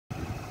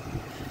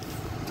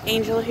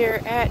Angel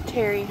here at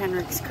Terry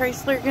Henricks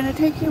Chrysler. Going to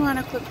take you on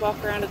a quick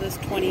walk around of this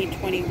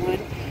 2021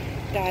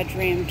 Dodge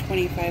Ram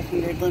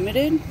 2500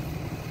 Limited.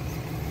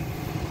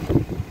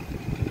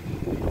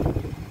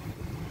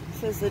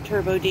 This is the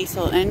turbo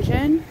diesel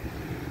engine,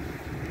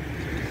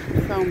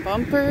 chrome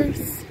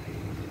bumpers,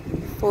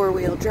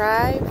 four-wheel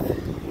drive,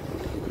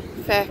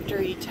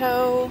 factory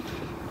tow,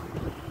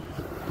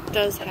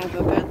 does have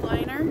a bed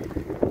liner.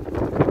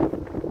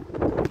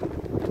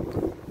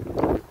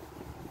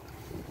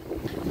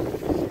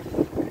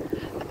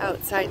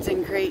 Outside's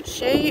in great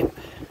shape.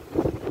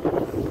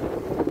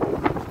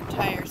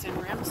 Tires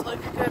and rims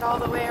look good all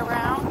the way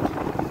around.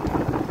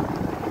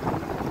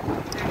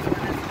 There's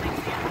one as an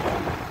example.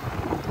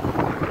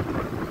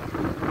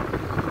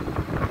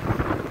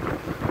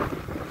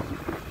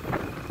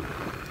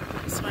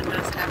 This one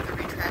does have the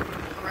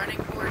retractable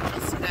running board.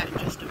 You'll see that in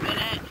just a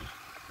minute.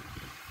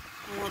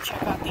 And we'll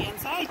check out the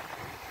inside.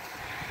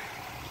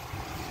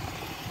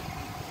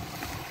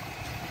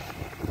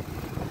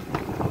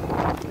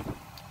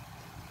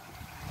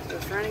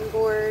 Running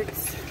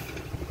boards,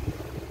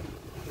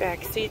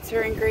 back seats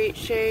are in great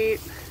shape,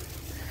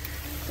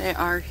 they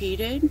are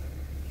heated.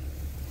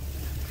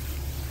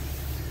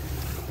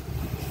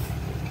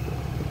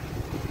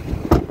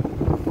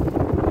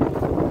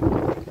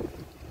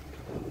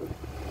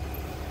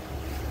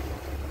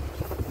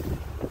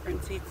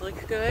 Front seats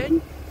look good.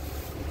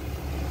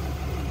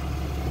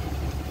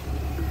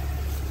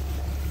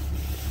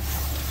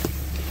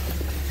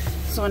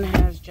 This one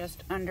has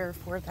just under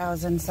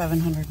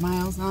 4,700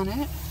 miles on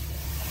it.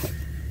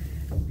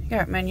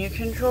 Got menu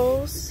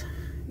controls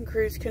and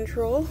cruise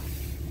control,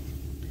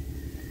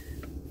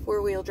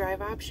 four-wheel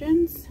drive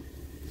options,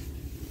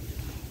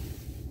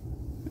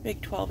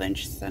 big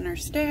 12-inch center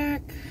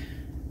stack,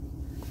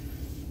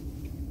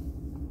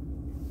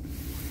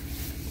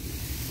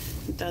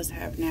 it does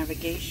have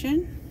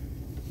navigation,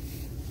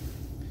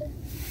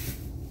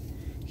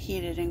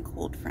 heated and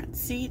cooled front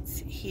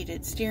seats,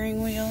 heated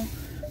steering wheel,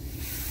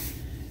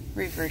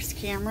 reverse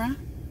camera.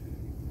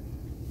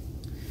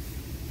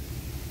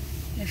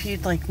 If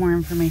you'd like more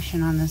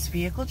information on this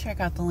vehicle,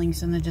 check out the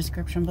links in the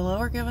description below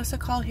or give us a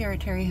call here at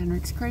Terry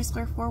Henricks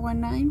Chrysler,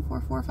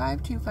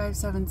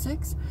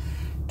 419-445-2576.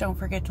 Don't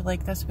forget to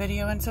like this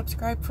video and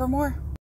subscribe for more.